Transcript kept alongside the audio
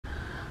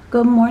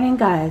Good morning,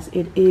 guys.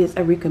 It is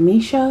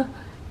Arickamisha,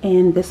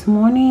 and this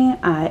morning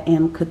I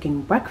am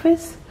cooking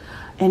breakfast,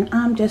 and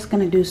I'm just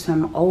gonna do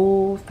some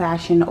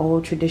old-fashioned,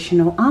 old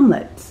traditional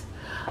omelets.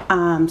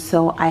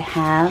 So I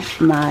have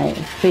my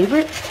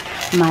favorite,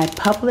 my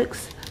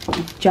Publix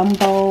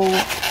jumbo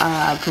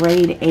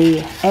grade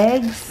A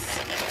eggs.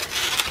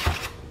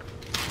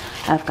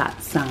 I've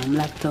got some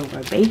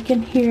leftover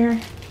bacon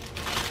here.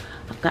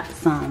 I've got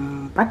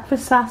some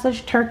breakfast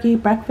sausage, turkey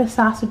breakfast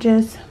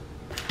sausages.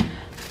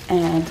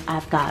 And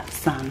I've got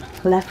some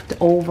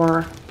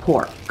leftover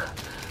pork.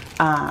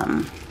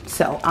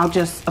 So I'll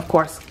just, of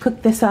course,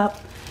 cook this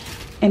up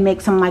and make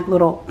some like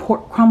little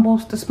pork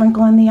crumbles to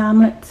sprinkle in the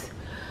omelets.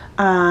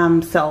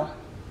 So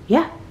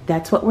yeah,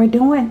 that's what we're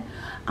doing.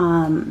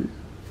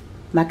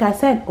 Like I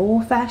said,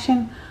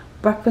 old-fashioned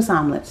breakfast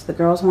omelets. The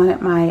girls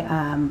wanted my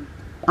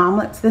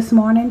omelets this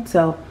morning,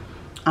 so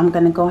I'm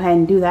gonna go ahead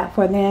and do that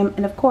for them.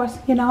 And of course,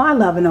 you know, I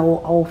love an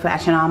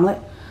old-fashioned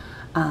omelet.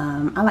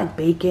 I like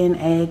bacon,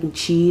 egg, and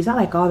cheese. I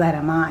like all that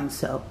in mine.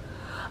 So,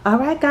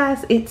 alright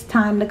guys, it's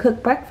time to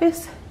cook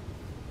breakfast.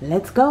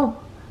 Let's go.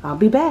 I'll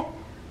be back.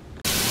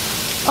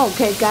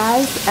 Okay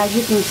guys, as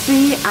you can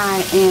see,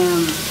 I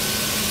am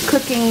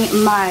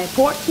cooking my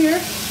pork here.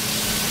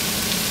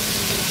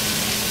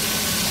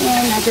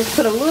 And I just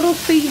put a little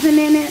season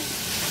in it.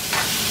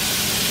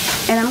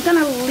 And I'm going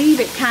to leave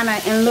it kind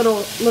of in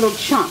little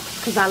chunks,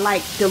 because I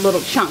like the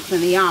little chunks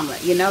in the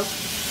omelet, you know.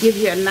 Give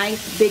you a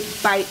nice big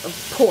bite of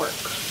pork.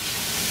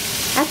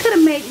 I could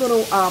have made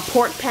little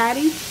pork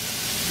patties,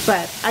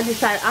 but I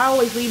decided I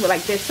always leave it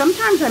like this.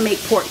 Sometimes I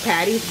make pork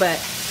patties, but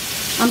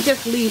I'm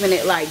just leaving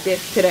it like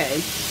this today.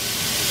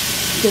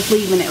 Just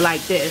leaving it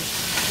like this.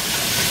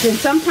 Then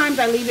sometimes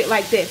I leave it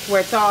like this,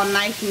 where it's all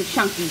nice and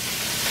chunky.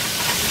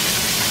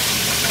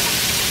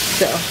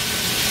 So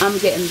I'm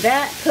getting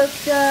that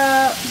cooked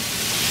up.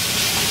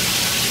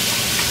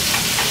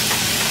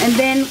 And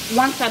then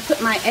once I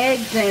put my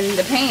eggs in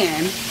the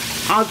pan,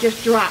 I'll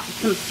just drop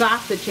some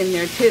sausage in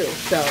there too.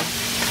 So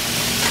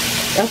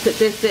that's what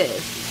this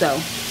is. So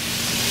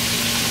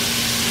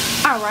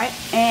alright,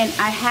 and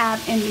I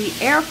have in the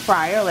air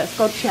fryer, let's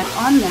go check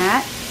on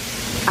that.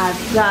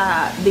 I've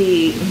got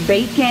the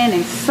bacon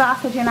and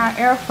sausage in our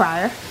air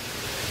fryer.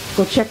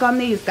 Go check on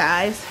these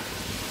guys.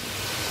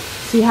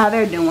 See how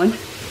they're doing.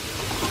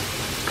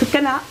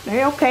 Cooking up.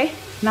 They're okay.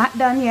 Not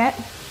done yet.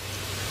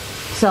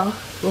 So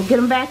we'll get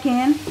them back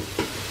in,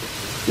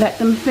 let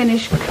them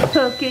finish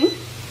cooking.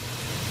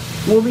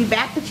 We'll be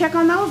back to check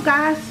on those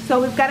guys.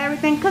 So we've got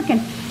everything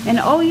cooking. And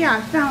oh yeah,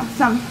 I found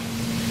some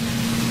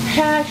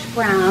hash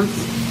browns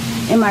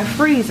in my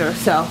freezer.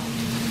 So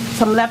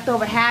some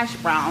leftover hash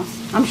browns.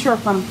 I'm sure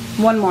from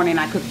one morning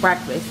I cooked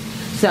breakfast.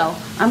 So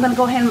I'm going to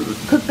go ahead and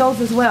cook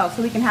those as well,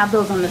 so we can have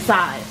those on the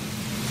side.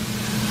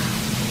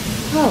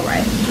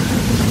 Alright.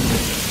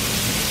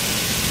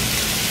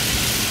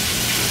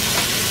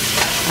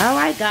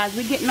 Alright guys,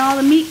 we're getting all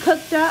the meat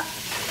cooked up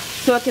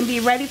so it can be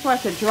ready for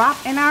us to drop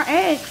in our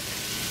eggs.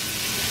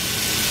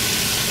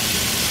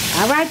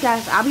 Alright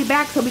guys, I'll be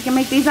back so we can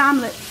make these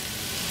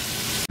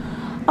omelets.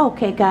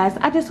 Okay guys,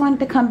 I just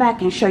wanted to come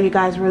back and show you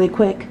guys really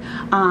quick.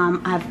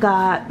 I've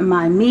got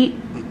my meat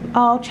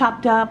all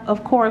chopped up.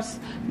 Of course,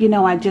 you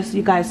know,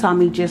 you guys saw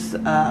me just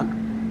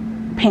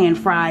pan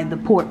fried the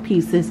pork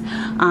pieces.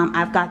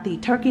 I've got the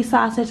turkey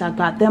sausage. I've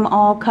got them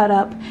all cut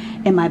up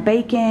in my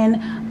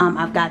bacon.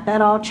 I've got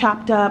that all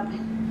chopped up,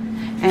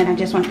 and I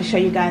just wanted to show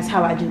you guys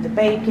how I do the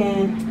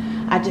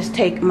bacon. I just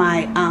take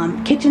my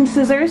kitchen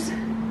scissors,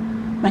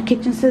 and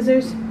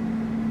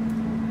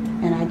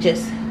I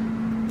just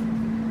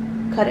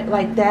cut it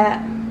like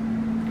that.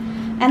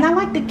 And I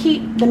like to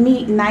keep the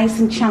meat nice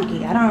and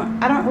chunky. I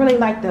don't really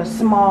like the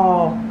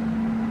small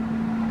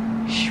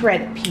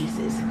shredded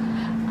pieces.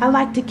 I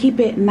like to keep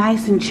it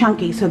nice and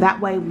chunky, so that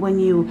way when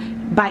you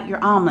bite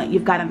your omelet,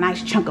 you've got a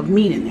nice chunk of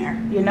meat in there,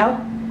 you know?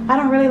 I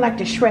don't really like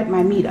to shred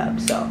my meat up,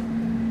 so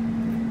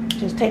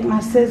just take my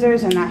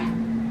scissors and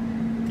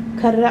I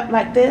cut it up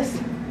like this.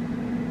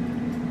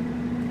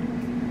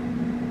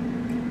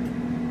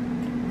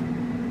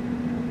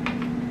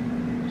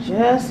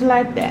 Just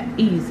like that.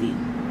 Easy.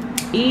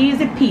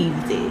 Easy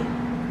peasy.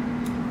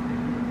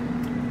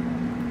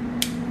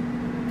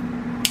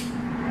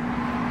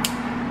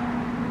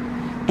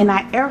 And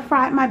I air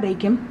fried my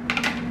bacon.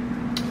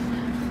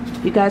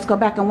 You guys go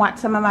back and watch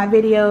some of my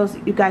videos.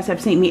 You guys have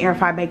seen me air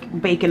fry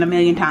bacon a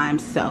million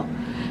times. So,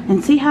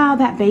 and see how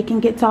that bacon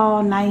gets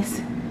all nice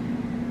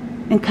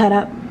and cut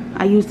up.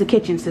 I use the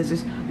kitchen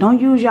scissors. Don't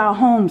use y'all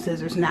home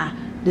scissors now.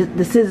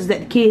 The scissors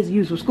that the kids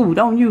use for school.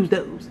 Don't use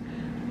those.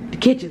 The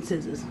kitchen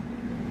scissors.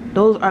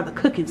 Those are the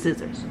cooking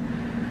scissors.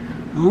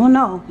 Oh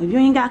no, if you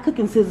ain't got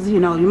cooking scissors,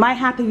 you know, you might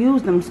have to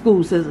use them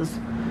school scissors.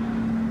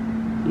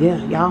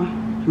 Yeah, y'all.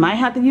 You might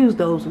have to use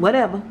those,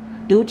 whatever.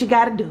 Do what you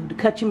gotta do to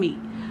cut your meat.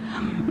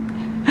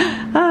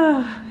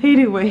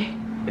 Anyway.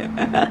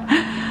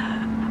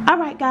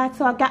 Alright guys,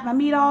 so I got my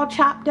meat all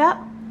chopped up.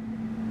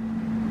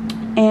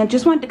 And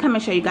just wanted to come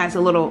and show you guys a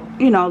little,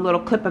 you know, a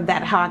little clip of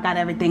that, how I got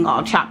everything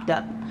all chopped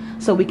up.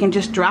 So we can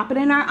just drop it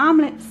in our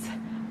omelets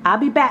I'll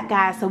be back,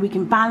 guys, so we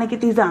can finally get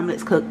these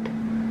omelets cooked.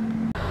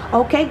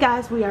 Okay,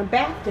 guys, we are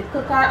back to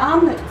cook our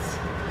omelets.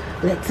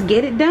 Let's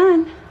get it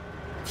done.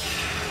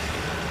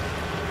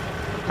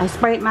 I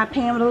sprayed my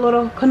pan with a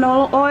little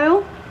canola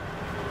oil.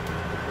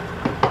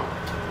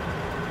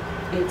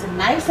 It's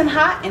nice and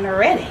hot and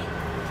ready.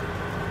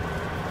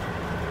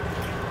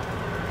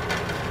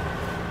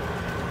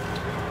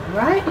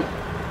 Right?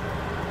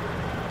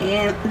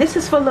 And this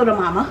is for little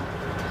mama.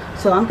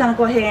 So I'm gonna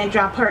go ahead and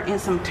drop her in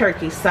some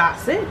turkey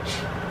sausage.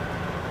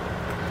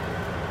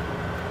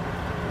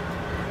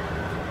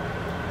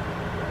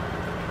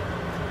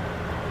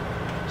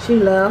 She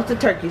loves the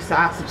turkey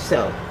sausage,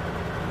 so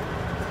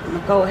I'm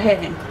gonna go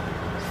ahead and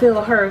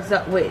fill hers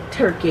up with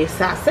turkey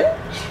sausage.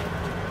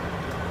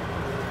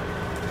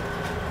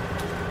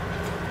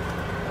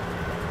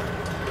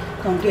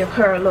 Gonna give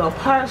her a little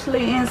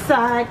parsley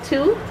inside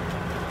too.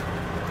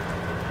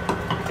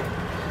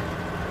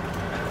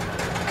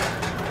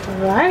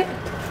 Alright.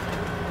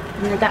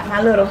 And I got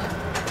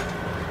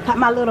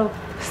my little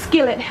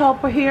skillet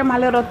helper here, my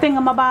little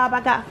thingamabob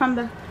I got from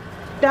the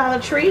Dollar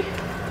Tree.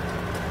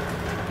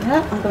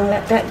 Yep, I'm gonna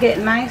let that get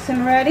nice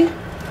and ready.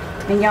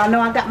 And y'all know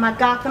I got my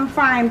Gotham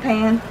frying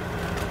pan.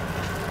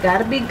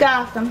 Gotta be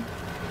Gotham.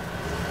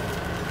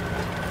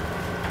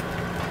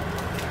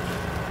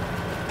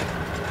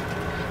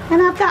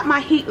 And I've got my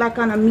heat like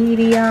on a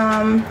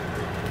medium.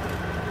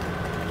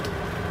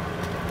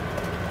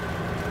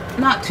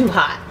 Not too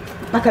hot.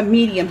 Like a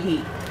medium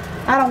heat.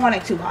 I don't want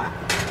it too hot.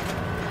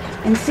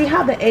 And see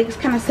how the eggs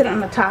kind of sit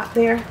on the top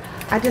there?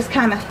 I just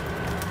kind of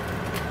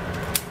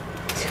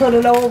tilt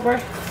it over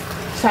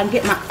so I can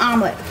get my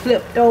omelet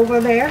flipped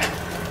over there.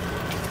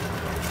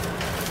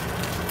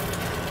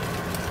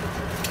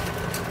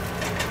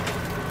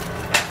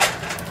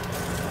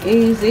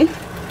 Easy.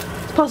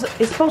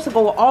 It's supposed to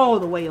go all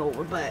the way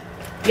over, but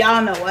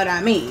y'all know what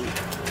I mean.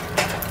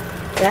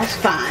 That's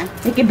fine.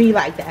 It can be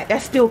like that.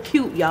 That's still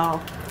cute,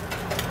 y'all.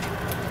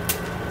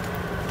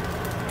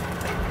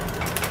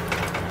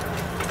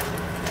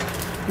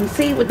 And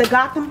see, with the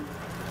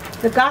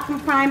Gotham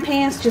frying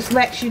pans just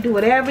lets you do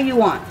whatever you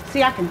want.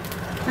 See, I can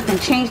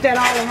change that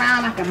all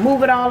around. I can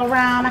move it all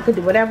around. I can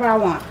do whatever I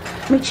want.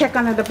 Let me check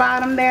under the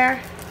bottom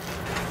there.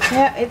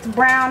 Yeah, it's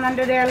brown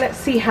under there. Let's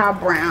see how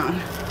brown.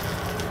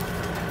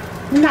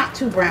 Not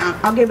too brown.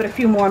 I'll give it a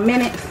few more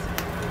minutes,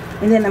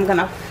 and then I'm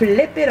gonna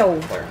flip it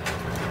over.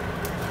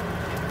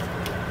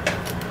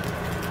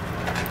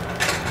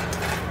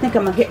 I think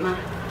I'm gonna get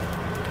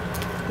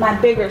my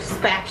bigger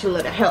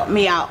spatula to help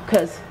me out,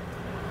 because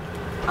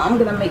I'm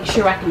gonna make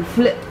sure I can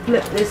flip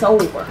this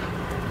over.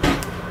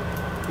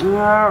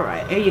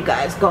 Alright, there you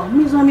guys go. Let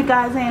me zoom you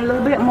guys in a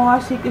little bit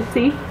more so you can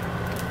see.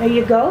 There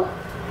you go.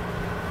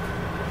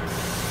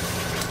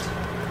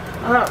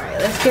 Alright,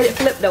 let's get it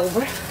flipped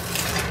over.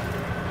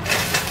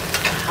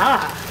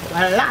 Ah,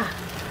 voila.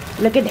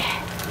 Look at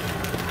that.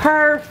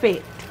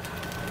 Perfect.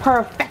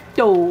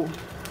 Perfecto.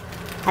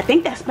 I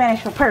think that's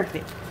Spanish for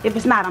perfect. If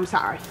it's not, I'm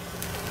sorry.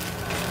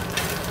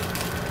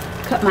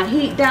 Cut my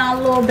heat down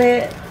a little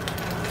bit.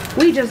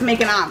 We just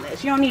making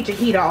omelets. You don't need your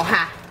heat all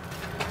high.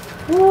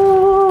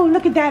 Ooh,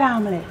 look at that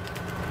omelet.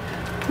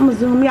 I'm gonna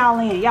zoom y'all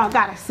in. Y'all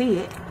gotta see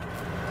it.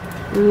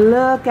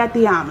 Look at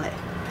the omelet.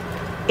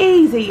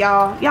 Easy,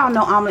 y'all. Y'all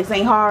know omelets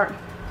ain't hard.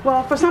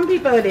 Well, for some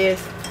people it is.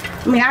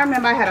 I mean, I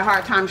remember I had a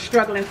hard time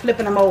struggling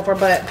flipping them over,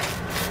 but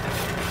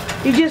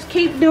you just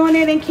keep doing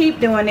it and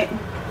keep doing it.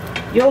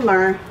 You'll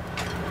learn.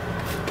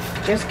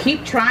 Just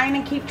keep trying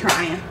and keep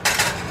trying.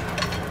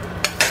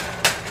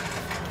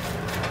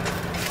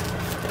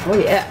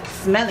 Oh yeah,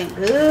 smelling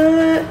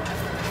good.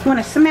 You want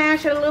to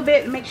smash it a little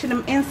bit and make sure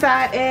them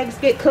inside eggs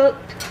get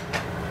cooked.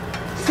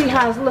 See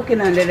how it's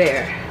looking under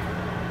there.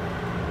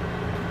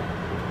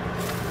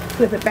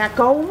 Flip it back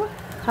over.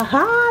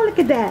 Haha, look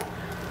at that.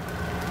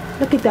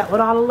 Look at that with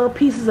all the little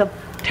pieces of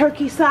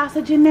turkey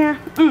sausage in there.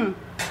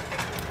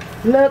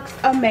 Looks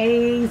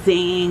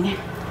amazing.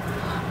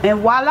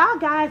 And voila,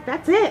 guys,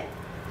 that's it.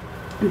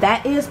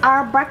 That is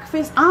our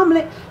breakfast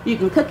omelet. You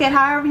can cook it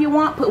however you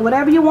want, put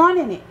whatever you want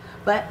in it.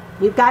 But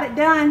we've got it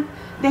done.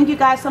 Thank you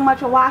guys so much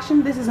for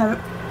watching.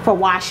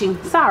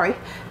 Sorry.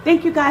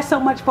 Thank you guys so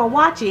much for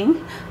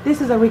watching.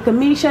 This is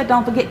Arickamisha.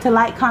 Don't forget to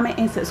like, comment,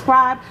 and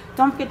subscribe.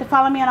 Don't forget to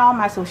follow me on all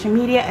my social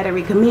media at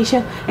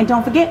Arickamisha. And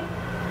don't forget,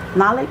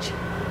 knowledge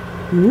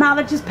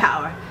is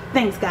power.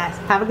 Thanks, guys.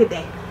 Have a good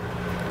day.